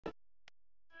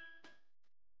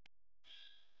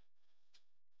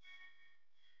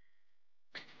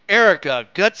Erika,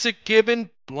 Gutsick Gibbon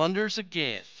blunders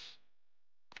again.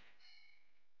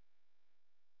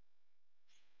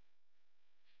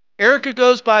 Erika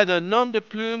goes by the nom de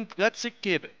plume Gutsick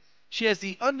Gibbon. She has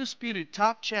the undisputed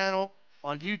top channel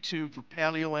on YouTube for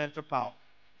paleo-anthropology.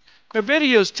 Her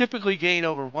videos typically gain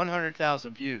over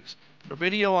 100,000 views. Her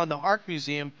video on the Art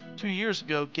Museum 2 years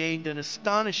ago gained an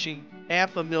astonishing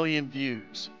 500,000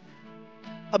 views.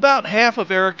 About half of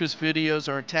Erika's videos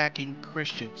are attacking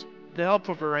Christians with the help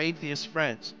of her atheist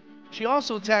friends. She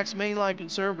also attacks mainline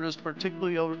conservatives,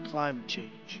 particularly over climate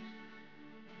change.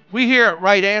 We here at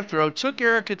Right-Anthro took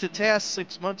Erika to task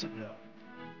 6 months ago.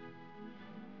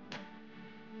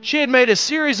 She had made a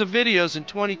series of videos in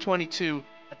 2022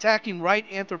 attacking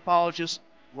right-anthropologist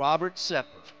Robert Sepper.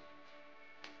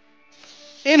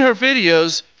 In her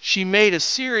videos, she made a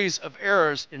series of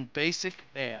errors in basic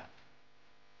math.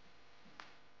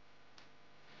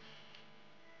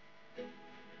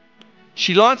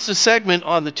 She launched a segment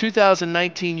on the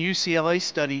 2019 UCLA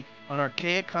study on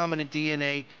archaic hominin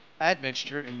DNA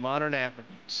admixture in modern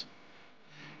Africans.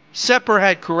 Sepper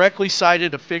had correctly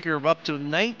cited a figure of up to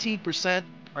 19%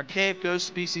 archaic ghost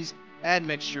species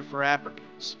admixture for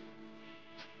Africans.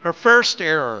 Her first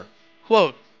error,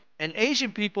 quote, and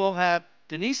Asian people have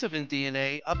Denisovan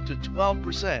DNA up to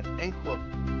 12%, end quote.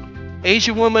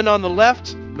 Asian woman on the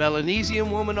left, Melanesian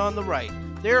woman on the right.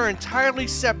 They are entirely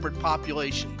separate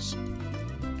populations.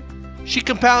 She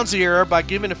compounds the error by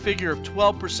giving a figure of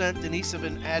 12%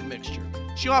 Denisovan admixture.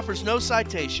 She offers no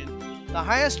citation. The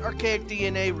highest archaic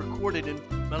DNA recorded in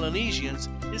Melanesians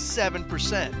is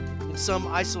 7% in some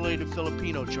isolated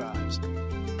Filipino tribes.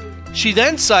 She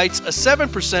then cites a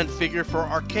 7% figure for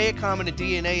archaic hominin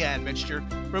DNA admixture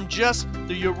from just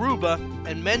the Yoruba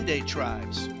and Mende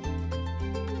tribes.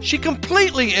 She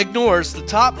completely ignores the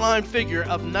top line figure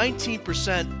of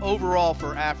 19% overall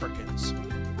for Africans.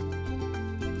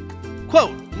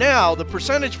 Quote, now the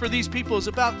percentage for these people is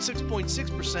about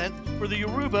 6.6% for the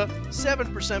Yoruba,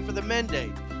 7% for the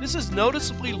Mende. This is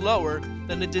noticeably lower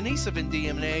than the Denisovan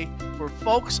DNA for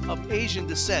folks of Asian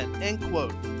descent, end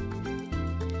quote.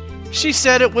 She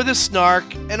said it with a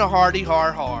snark and a hearty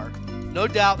har-har, no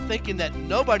doubt thinking that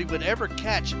nobody would ever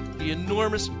catch the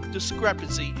enormous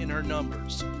discrepancy in her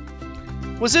numbers.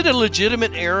 Was it a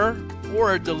legitimate error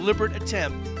or a deliberate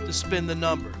attempt to spin the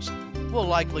numbers? We'll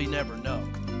likely never know.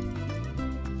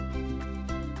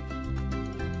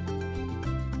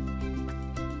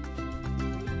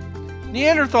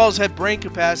 Neanderthals had brain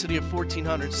capacity of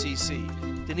 1400 cc.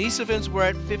 Denisovans were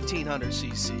at 1500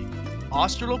 cc.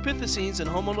 Australopithecines and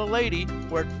Homo naledi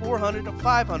were at 400 to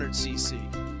 500 cc.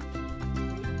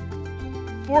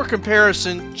 For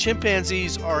comparison,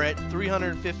 chimpanzees are at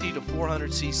 350 to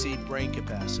 400 cc brain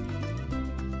capacity.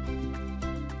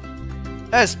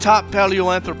 As top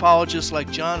paleoanthropologists like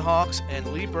John Hawkes and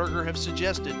Lee Berger have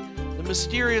suggested, the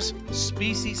mysterious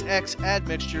species X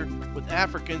admixture with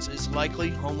Africans is likely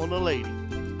Homo naledi.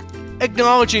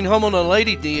 Acknowledging Homo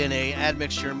naledi DNA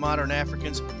admixture in modern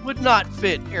Africans would not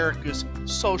fit Erika's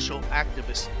social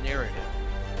activist narrative.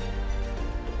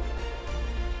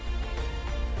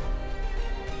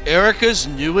 Erika's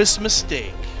newest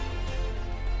mistake.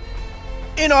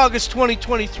 In August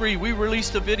 2023, we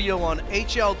released a video on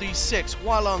HLD6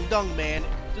 Hualongdong Man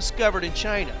discovered in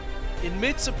China. In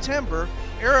mid-September,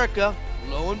 Erika,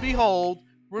 lo and behold,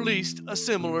 released a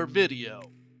similar video.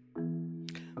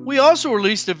 We also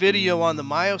released a video on the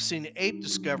Miocene ape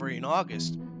discovery in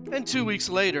August, and 2 weeks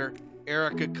later,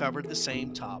 Erika covered the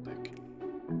same topic.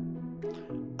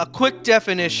 A quick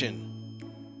definition.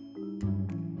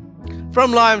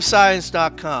 From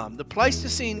LiveScience.com, the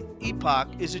Pleistocene epoch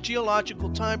is a geological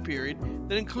time period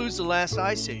that includes the last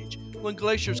ice age, when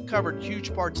glaciers covered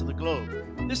huge parts of the globe.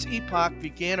 This epoch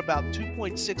began about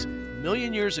 2.6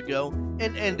 million years ago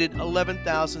and ended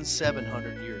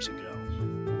 11,700 years ago.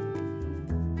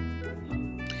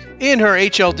 In her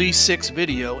HLD6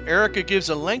 video, Erika gives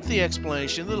a lengthy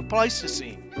explanation of the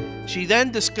Pleistocene. She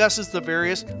then discusses the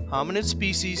various hominid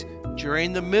species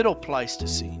during the Middle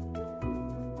Pleistocene.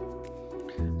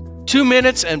 2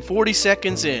 minutes and 40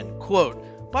 seconds in,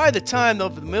 quote, by the time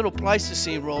of the Middle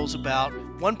Pleistocene rolls about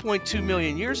 1.2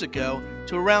 million years ago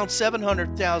to around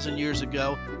 700,000 years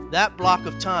ago, that block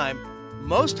of time,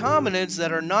 most hominids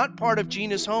that are not part of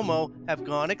genus Homo have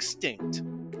gone extinct.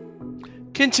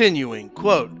 Continuing,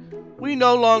 quote, we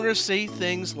no longer see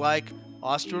things like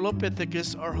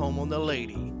Australopithecus or Homo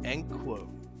naledi, end quote.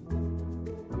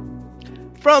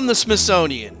 From the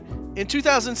Smithsonian. In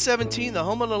 2017, the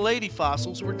Homo naledi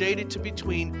fossils were dated to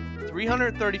between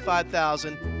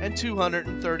 335,000 and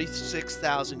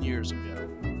 236,000 years ago.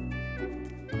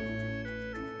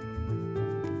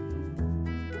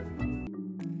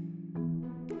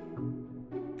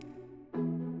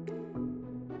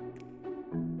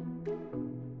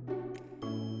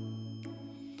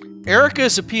 Erika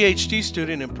is a PhD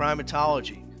student in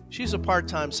primatology. She's a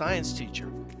part-time science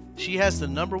teacher. She has the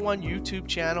 #1 YouTube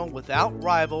channel without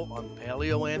rival on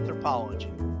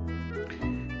paleoanthropology.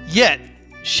 Yet,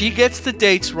 she gets the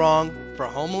dates wrong for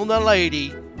Homo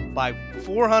naledi by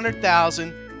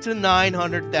 400,000 to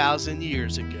 900,000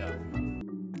 years ago.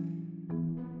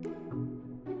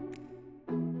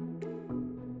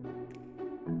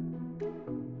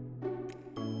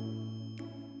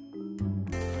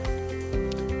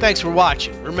 Thanks for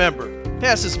watching. Remember,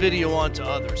 pass this video on to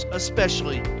others,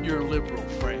 especially your liberal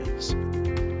friends.